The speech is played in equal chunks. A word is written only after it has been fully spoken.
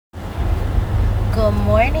Good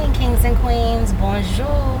morning, kings and queens.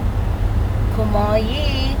 Bonjour. Comment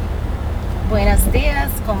allez? Buenos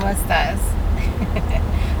dias. ¿Cómo estás?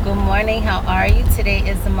 Good morning. How are you? Today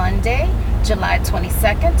is Monday, July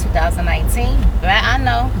 22nd, 2019. I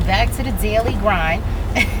know, back to the daily grind.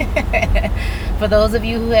 For those of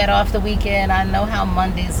you who had off the weekend, I know how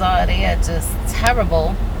Mondays are. They are just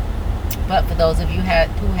terrible. But for those of you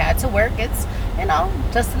who had to work, it's,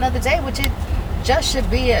 just another day, which it just should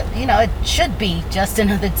be, it should be just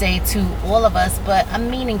another day to all of us, but a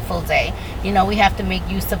meaningful day. We have to make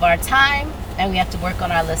use of our time and we have to work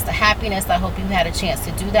on our list of happiness. I hope you had a chance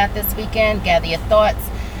to do that this weekend. Gather your thoughts.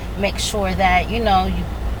 Make sure that, you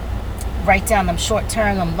write down them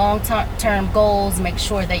short-term, them long-term goals. Make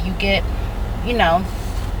sure that you get,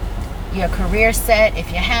 your career set. If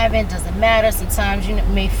you haven't, doesn't matter. Sometimes you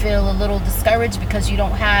may feel a little discouraged because you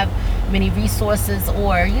don't have many resources,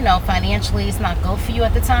 or financially it's not good for you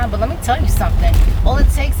at the time. But let me tell you something, all it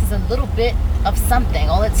takes is a little bit of something.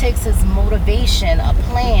 All it takes is motivation, a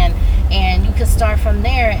plan, and you can start from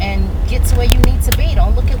there and get to where you need to be.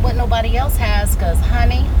 Don't look at what nobody else has, because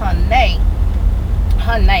honey, let me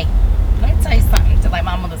tell you something, just like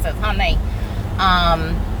my mother says, honey,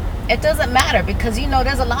 it doesn't matter, because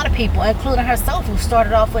there's a lot of people, including herself, who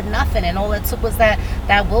started off with nothing, and all it took was that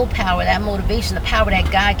willpower, that motivation, the power that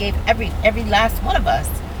God gave every last one of us.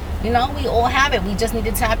 We all have it. We just need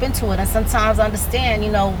to tap into it. And sometimes understand,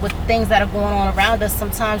 with things that are going on around us,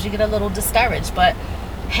 sometimes you get a little discouraged. But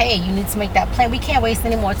hey, you need to make that plan. We can't waste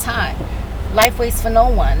any more time. Life waits for no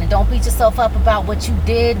one. And don't beat yourself up about what you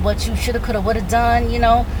did, what you shoulda, coulda, woulda done.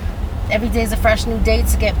 Every day's a fresh new day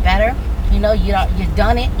to get better. You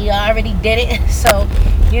done it. You already did it. So,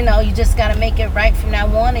 you just got to make it right from now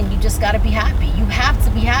on, and you just got to be happy. You have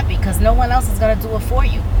to be happy, because no one else is going to do it for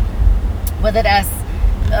you. Whether that's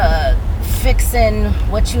fixing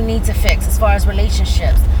what you need to fix as far as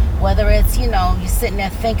relationships, whether it's, you're sitting there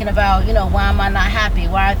thinking about, why am I not happy?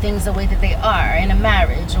 Why are things the way that they are in a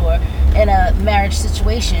marriage, or in a marriage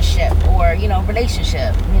situationship, or,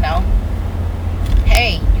 relationship,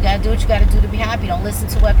 Hey, you got to do what you got to do to be happy. Don't listen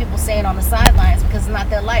to what people saying on the sidelines, because it's not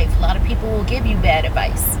their life. A lot of people will give you bad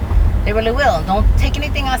advice. They really will. Don't take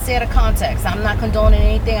anything I say out of context. I'm not condoning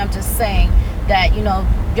anything. I'm just saying that,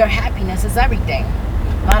 your happiness is everything.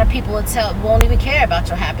 A lot of people won't even care about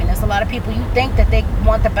your happiness. A lot of people, you think that they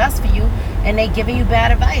want the best for you, and they giving you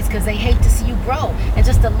bad advice because they hate to see you grow. And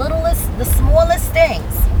just the smallest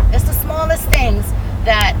things. It's the smallest things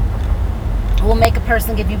that will make a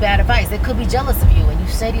person give you bad advice. They could be jealous of you, and you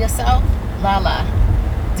say to yourself, Lala,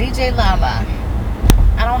 DJ Lala,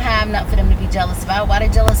 I don't have nothing for them to be jealous about. Why they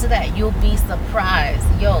jealous of that? You'll be surprised.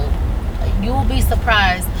 You'll be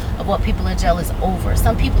surprised of what people are jealous over.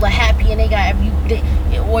 Some people are happy and they got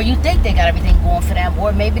or you think they got everything going for them,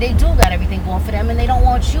 or maybe they do got everything going for them and they don't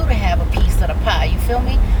want you to have a piece of the pie. You feel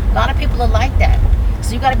me? A lot of people are like that.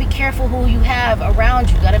 So you got to be careful who you have around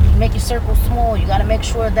you. You got to make your circle small. You got to make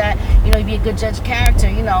sure that, you be a good judge of character.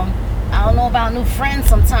 I don't know about new friends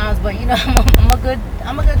sometimes, but, I'm a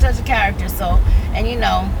good judge of character. So, and,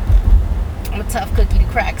 I'm a tough cookie to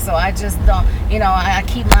crack. So I just don't, I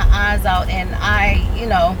keep my eyes out, and I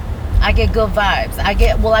get good vibes. I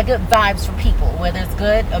get vibes from people, whether it's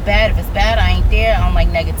good or bad. If it's bad, I ain't there. I don't like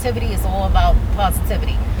negativity. It's all about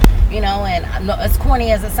positivity. And as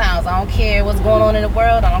corny as it sounds, I don't care what's going on in the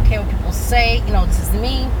world. I don't care what people say. This is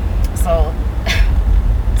me. So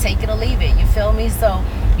take it or leave it. You feel me? So,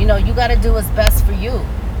 you got to do what's best for you.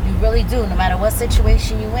 You really do, no matter what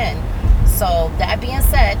situation you're in. So that being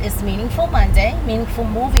said, it's Meaningful Monday, Meaningful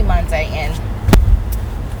Movie Monday. And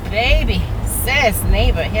baby, sis,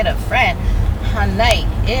 neighbor, hit a friend. Honey,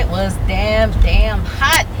 it was damn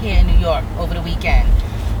hot here in New York over the weekend.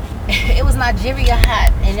 It was Nigeria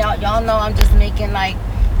hot, and y'all know I'm just making like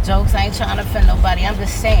jokes. I ain't trying to offend nobody. I'm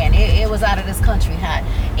just saying it was out of this country hot.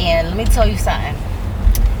 And let me tell you something.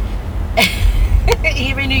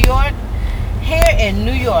 Here in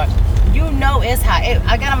New York, it's hot.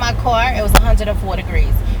 I got in my car, it was 104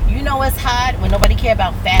 degrees. It's hot when nobody care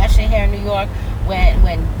about fashion here in New York.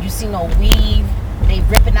 When you see no weave, they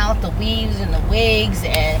ripping out the weaves and the wigs,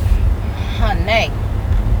 and honey,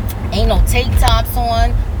 ain't no tank tops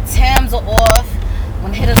on. Tims are off.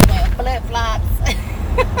 When hitters wear flip-flops.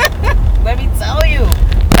 Let me tell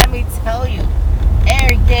you,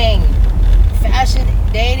 everything fashion,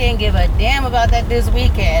 they didn't give a damn about that this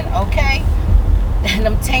weekend, okay? And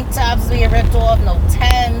them tank tops being ripped off, no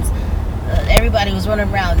Tims. Everybody was running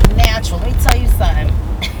around natural. Let me tell you something.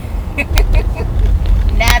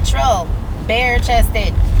 Natural, bare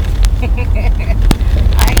chested. I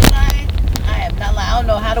ain't lying. I am not lying. I don't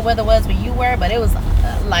know how the weather was where you were, but it was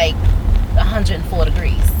like 104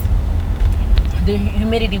 degrees. The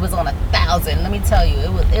humidity was on 1,000. Let me tell you,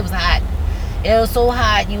 it was hot. It was so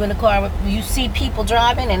hot. You in the car, you see people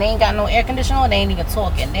driving and they ain't got no air conditioner on. They ain't even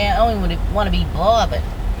talking. They don't even want to be bothered.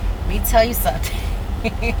 Let me tell you something.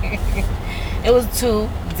 It was too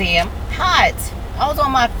damn hot. I was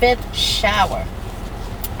on my 5th shower.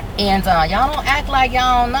 And y'all don't act like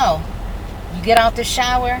y'all don't know. You get out the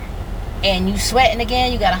shower and you sweating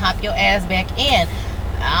again, you gotta hop your ass back in.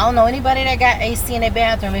 I don't know anybody that got AC in their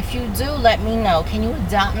bathroom. If you do, let me know. Can you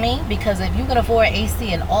adopt me? Because if you can afford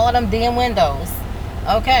AC in all them damn windows,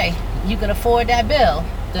 okay, you can afford that bill,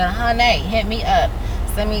 then honey, hit me up.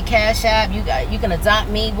 Send me a cash app. You can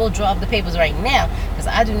adopt me. We'll draw up the papers right now. Because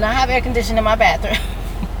I do not have air conditioning in my bathroom.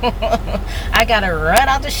 I gotta run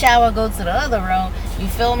out the shower, go to the other room. You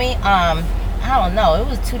feel me? I don't know. It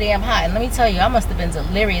was too damn hot. And let me tell you, I must have been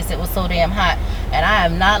delirious. It was so damn hot. And I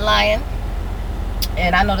am not lying.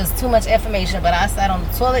 And I know there's too much information, but I sat on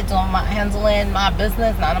the toilet handling my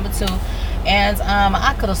business, not number 2. And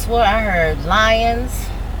I could have swore I heard lions,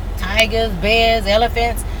 tigers, bears,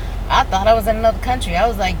 elephants. I thought I was in another country. I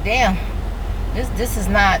was like, damn, this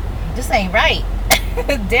ain't right.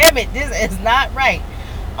 Damn it, this is not right.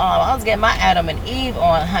 I was getting my Adam and Eve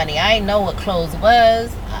on, honey. I didn't know what clothes was.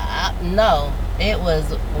 No, it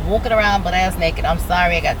was walking around butt ass naked. I'm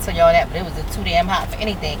sorry, I got to tell y'all that, but it was too damn hot for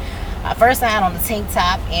anything. First I had on the tank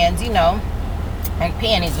top and, and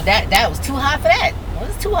panties, but that was too hot for that. It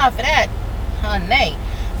was too hot for that, honey.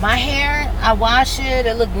 My hair, I wash it.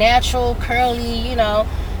 It looked natural, curly,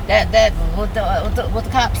 that what the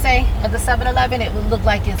cops say at the 7-Eleven. It would look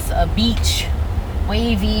like it's a beach,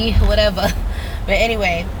 wavy, whatever. But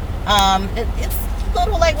anyway, it's a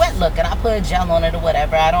little like wet look, and I put a gel on it or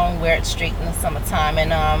whatever. I don't wear it straight in the summertime,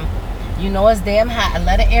 and it's damn hot. I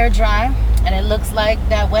let it air dry, and it looks like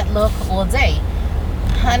that wet look all day.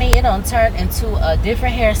 Honey, it done turned into a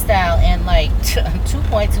different hairstyle in like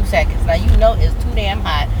 2.2 seconds. Now it's too damn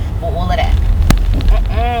hot for all of that.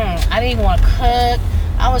 I didn't even want to cook.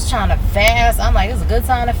 I was trying to fast. I'm like, it's a good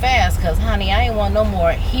time to fast because, honey, I ain't want no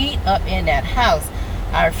more heat up in that house.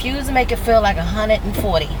 I refuse to make it feel like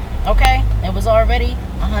 140. Okay? It was already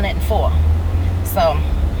 104. So,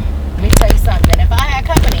 let me tell you something. If I had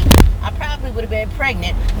company, I probably would have been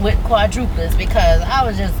pregnant with quadruplets because I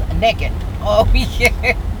was just naked all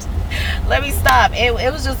weekend. Let me stop. It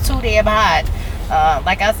was just too damn hot.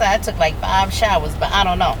 Like I said, I took like 5 showers, but I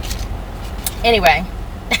don't know. Anyway,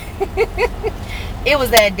 it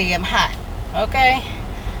was that damn hot. Okay?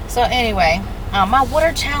 So anyway, my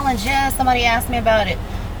water challenge, somebody asked me about it.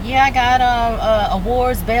 Yeah, I got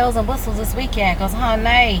awards, bells, and whistles this weekend because,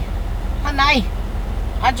 honey,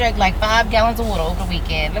 I drank like 5 gallons of water over the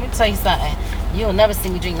weekend. Let me tell you something. You'll never see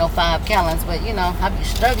me drink no 5 gallons, but I be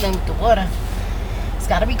struggling with the water. It's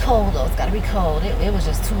got to be cold though. It's got to be cold. It was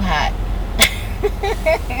just too hot.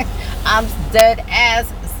 I'm dead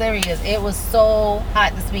ass serious. It was so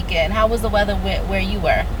hot this weekend. How was the weather where you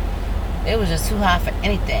were? It was just too hot for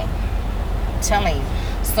anything. I'm telling you.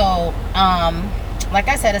 So, like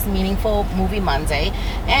I said, it's Meaningful Movie Monday,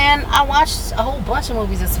 and I watched a whole bunch of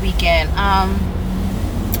movies this weekend. I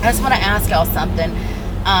just want to ask y'all something.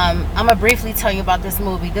 I'm gonna briefly tell you about this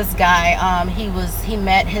movie. This guy, he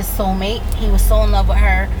met his soulmate. He was so in love with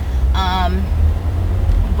her,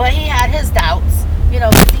 but he had his doubts,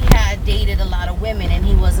 because he had dated a lot of women and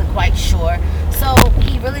he wasn't quite sure. So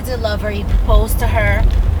he really did love her. He proposed to her.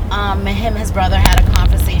 And him and his brother had a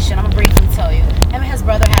conversation. I'm gonna briefly tell you. Him and his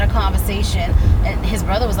brother had a conversation, and his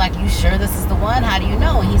brother was like, "You sure this is the one? How do you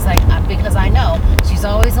know?" And he's like, "Because I know. She's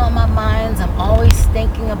always on my mind. I'm always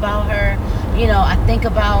thinking about her. I think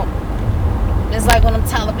about." It's like one of them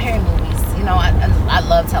Tyler Perry movies. I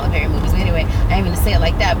love Tyler Perry movies. But anyway, I ain't even say it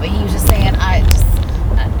like that. But he was just saying,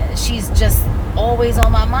 she's just always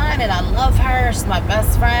on my mind, and I love her. She's my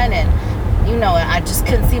best friend, and I just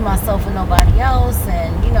couldn't see myself with nobody else,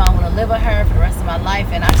 and I want to live with her for the rest of my life,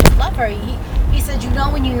 and I just love her. He said,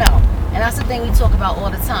 when you know. And that's the thing we talk about all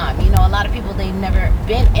the time. A lot of people, they've never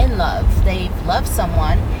been in love. They've loved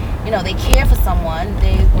someone, they care for someone,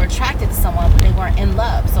 they were attracted to someone, but they weren't in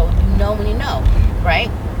love. So when you know, right?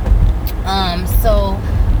 So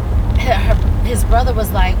his brother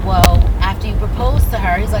was like, well, after you proposed to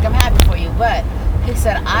her, he's like, I'm happy for you, but he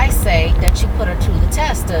said, I say that you put her to the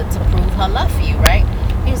test to prove her love for you, right?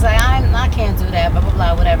 He's like, I can't do that, blah, blah,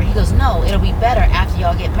 blah, whatever. He goes, no, it'll be better after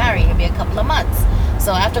y'all get married. It'll be a couple of months.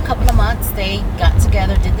 So after a couple of months, they got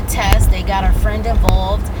together, did the test. They got her friend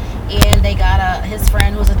involved, and they got his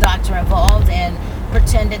friend who was a doctor involved, and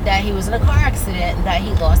pretended that he was in a car accident and that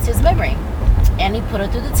he lost his memory. and he put her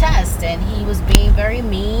through the test, and he was being very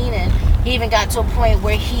mean, and he even got to a point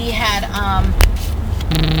where he had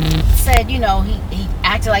said, he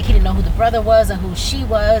acted like he didn't know who the brother was and who she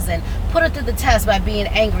was, and put her through the test by being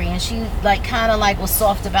angry. And she like kind of like was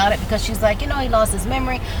soft about it, because she's like, he lost his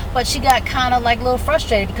memory, but she got kind of like a little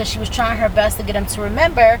frustrated because she was trying her best to get him to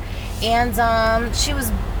remember, and she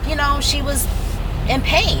was in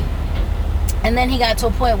pain. And then he got to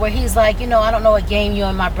a point where he's like, I don't know what game you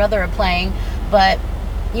and my brother are playing, but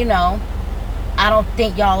I don't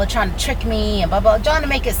think y'all are trying to trick me, and blah, blah, trying to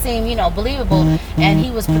make it seem, believable. And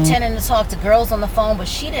he was pretending to talk to girls on the phone, but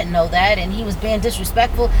she didn't know that. And he was being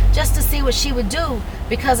disrespectful just to see what she would do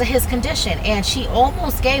because of his condition. And she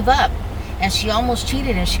almost gave up, and she almost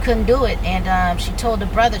cheated, and she couldn't do it. And she told the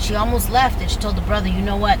brother, she almost left, and she told the brother, you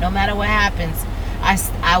know what, no matter what happens,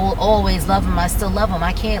 I will always love him. I still love him.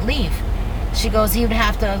 I can't leave. She goes, he would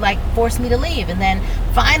have to like force me to leave. And then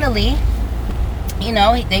finally,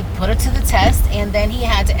 they put her to the test, and then he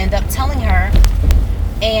had to end up telling her.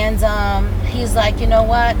 And he's like, you know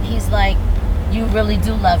what? He's like, you really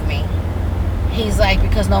do love me. He's like,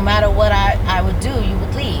 because no matter what I would do, you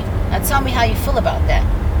would leave. Now tell me how you feel about that.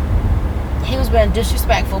 He was being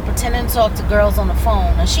disrespectful, pretending to talk to girls on the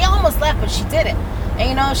phone. And she almost left, but she didn't.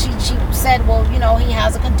 And, she said, well, he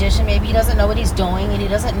has a condition. Maybe he doesn't know what he's doing, and he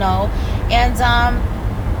doesn't know. And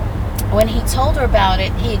when he told her about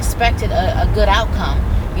it, he expected a good outcome.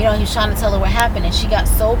 He was trying to tell her what happened, and she got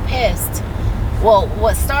so pissed. Well,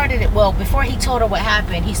 before he told her what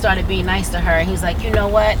happened, he started being nice to her. And he's like, you know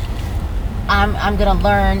what? I'm going to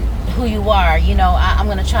learn who you are. I'm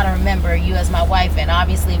going to try to remember you as my wife. And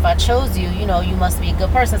obviously, if I chose you, you must be a good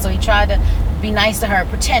person. So he tried to be nice to her,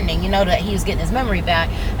 pretending, that he was getting his memory back.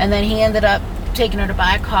 And then he ended up taking her to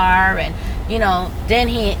buy a car, and then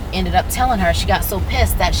he ended up telling her. She got so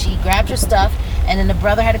pissed that she grabbed her stuff, and then the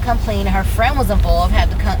brother had to come clean. Her friend was involved,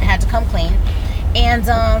 had to come clean,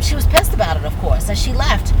 and she was pissed about it, of course, and she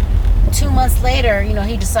left. 2 months later,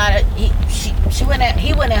 he decided he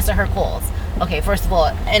wouldn't answer her calls. Okay, first of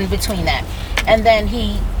all, in between that, and then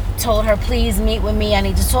he told her, please meet with me, I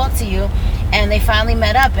need to talk to you. And they finally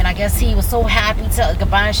met up, and I guess he was so happy,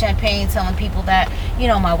 buying champagne, telling people that,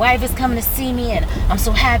 my wife is coming to see me, and I'm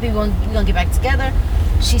so happy we're gonna get back together.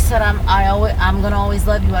 She said, I'm gonna always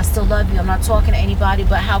love you. I still love you. I'm not talking to anybody,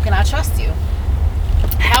 but how can I trust you?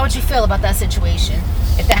 How would you feel about that situation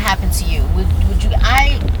if that happened to you? Would you?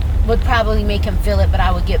 I would probably make him feel it, but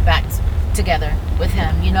I would get back together with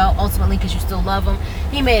him, ultimately, because you still love him.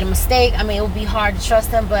 He made a mistake. I mean, it would be hard to trust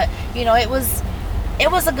him, but it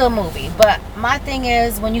was a good movie. But my thing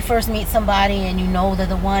is, when you first meet somebody and they're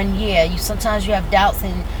the one, sometimes you have doubts,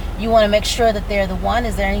 and you want to make sure that they're the one.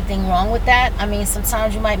 Is there anything wrong with that? I mean,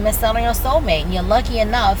 sometimes you might miss out on your soulmate, and you're lucky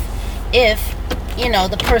enough if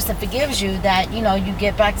the person forgives you, that you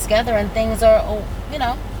get back together and things are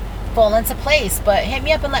fall into place. But hit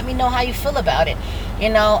me up and let me know how you feel about it.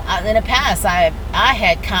 In the past, I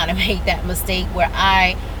had kind of made that mistake where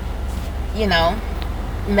I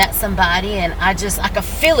met somebody, and I could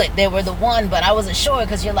feel it, they were the one, but I wasn't sure,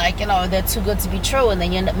 because you're like, they're too good to be true, and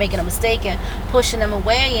then you end up making a mistake and pushing them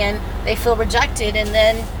away, and they feel rejected, and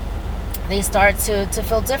then they start to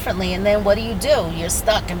feel differently. And then what do? You're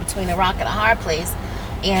stuck in between a rock and a hard place,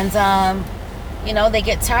 and they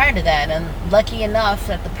get tired of that. And lucky enough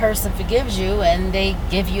that the person forgives you, and they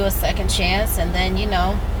give you a second chance. And then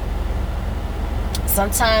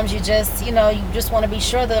sometimes you just want to be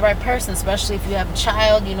sure they're the right person, especially if you have a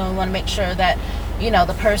child. You want to make sure that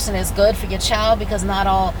the person is good for your child, because not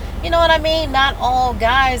all, not all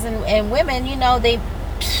guys and women,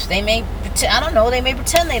 they may pretend, I don't know, they may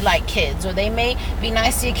pretend they like kids, or they may be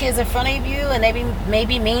nice to your kids in front of you, and they may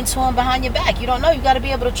be mean to them behind your back. You don't know. You got to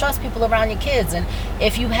be able to trust people around your kids. And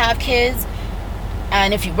if you have kids,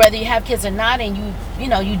 and whether you have kids or not, and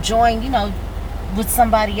you join with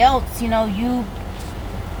somebody else, you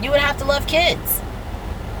would have to love kids,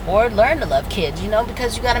 or learn to love kids,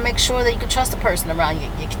 because you got to make sure that you can trust the person around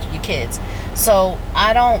your kids. So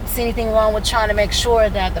I don't see anything wrong with trying to make sure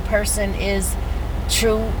that the person is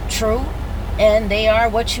true, and they are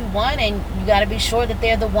what you want, and you got to be sure that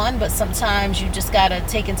they're the one. But sometimes you just got to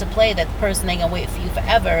take into play that the person ain't gonna wait for you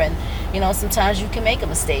forever, and sometimes you can make a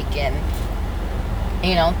mistake, and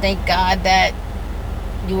thank God that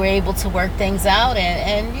you were able to work things out,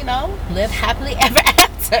 and live happily ever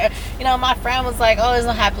after. My friend was like, oh, there's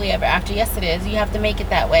no happily ever after. Yes, it is. You have to make it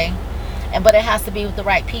that way, but it has to be with the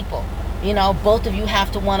right people. Both of you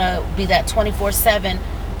have to want to be that 24/7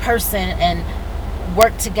 person, and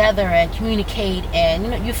work together and communicate,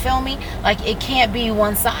 and you feel me, like it can't be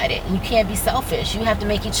one-sided. You can't be selfish. You have to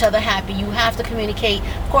make each other happy. You have to communicate.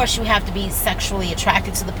 Of course, you have to be sexually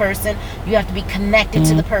attracted to the person. You have to be connected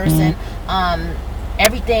to the person.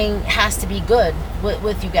 Everything has to be good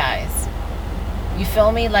with you guys. You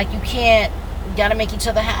feel me? Like you gotta make each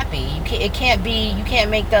other happy. You can't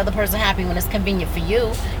make the other person happy when it's convenient for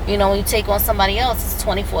you. When you take on somebody else, it's a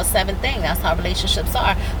 24/7 thing. That's how relationships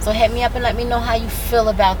are. So hit me up and let me know how you feel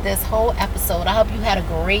about this whole episode. I hope you had a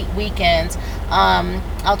great weekend.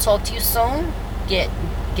 I'll talk to you soon. Get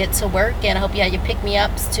to work, and I hope you had your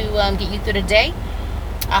pick-me-ups to get you through the day.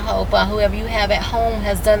 I hope whoever you have at home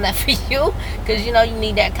has done that for you, because you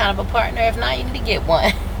need that kind of a partner. If not, you need to get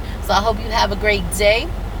one. So I hope you have a great day.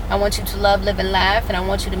 I want you to love, live, and laugh, and I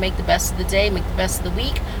want you to make the best of the day, make the best of the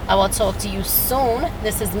week. I will talk to you soon.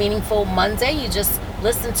 This is Meaningful Monday. You just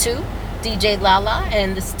listened to DJ Lala,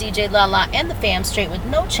 and this is DJ Lala and the fam, straight with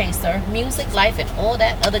no chaser, music, life, and all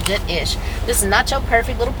that other good ish. This is not your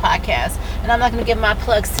perfect little podcast, and I'm not going to give my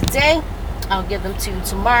plugs today. I'll give them to you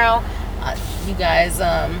tomorrow. You guys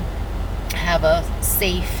have a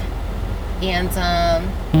safe and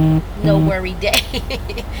no worry day.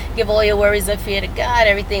 Give all your worries and fear to God.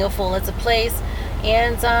 Everything will fall into place.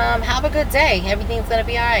 And have a good day. Everything's going to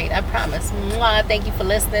be all right. I promise. Mwah. Thank you for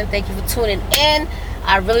listening. Thank you for tuning in.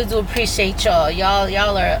 I really do appreciate y'all.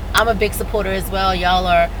 Y'all are, I'm a big supporter as well. Y'all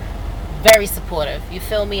are very supportive. You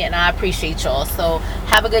feel me? And I appreciate y'all. So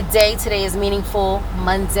have a good day. Today is Meaningful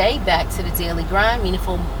Monday. Back to the daily grind.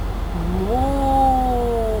 Meaningful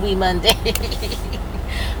Movie Monday.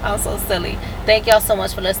 I'm so silly. Thank y'all so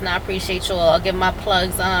much for listening. I appreciate y'all. I'll give my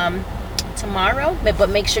plugs tomorrow, but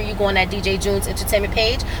make sure you go on that DJ June's Entertainment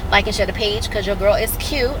page, like and share the page, because your girl is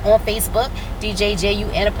cute. On Facebook, DJ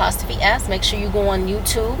JUN_S. Make sure you go on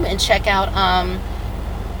YouTube and check out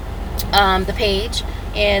the page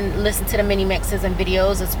and listen to the mini mixes and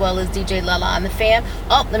videos, as well as DJ Lala and the fam.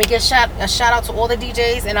 Oh, let me give a shout out to all the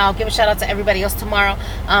DJs, and I'll give a shout out to everybody else tomorrow.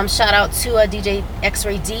 Shout out to DJ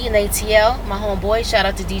X-Ray D in ATL, my homeboy. Shout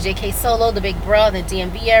out to DJ K Solo, the big bro in the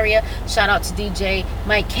DMV area. Shout out to DJ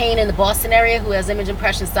Mike Kane in the Boston area, who has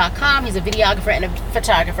imageimpressions.com. He's a videographer and a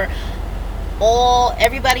photographer.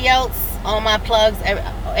 Everybody else, all my plugs,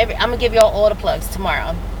 I'm gonna give y'all all the plugs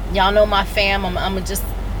tomorrow. Y'all know my fam.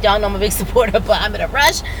 Y'all know I'm a big supporter, but I'm in a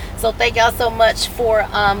rush. So thank y'all so much for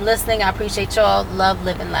listening. I appreciate y'all. Love,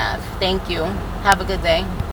 live, and laugh. Thank you. Have a good day.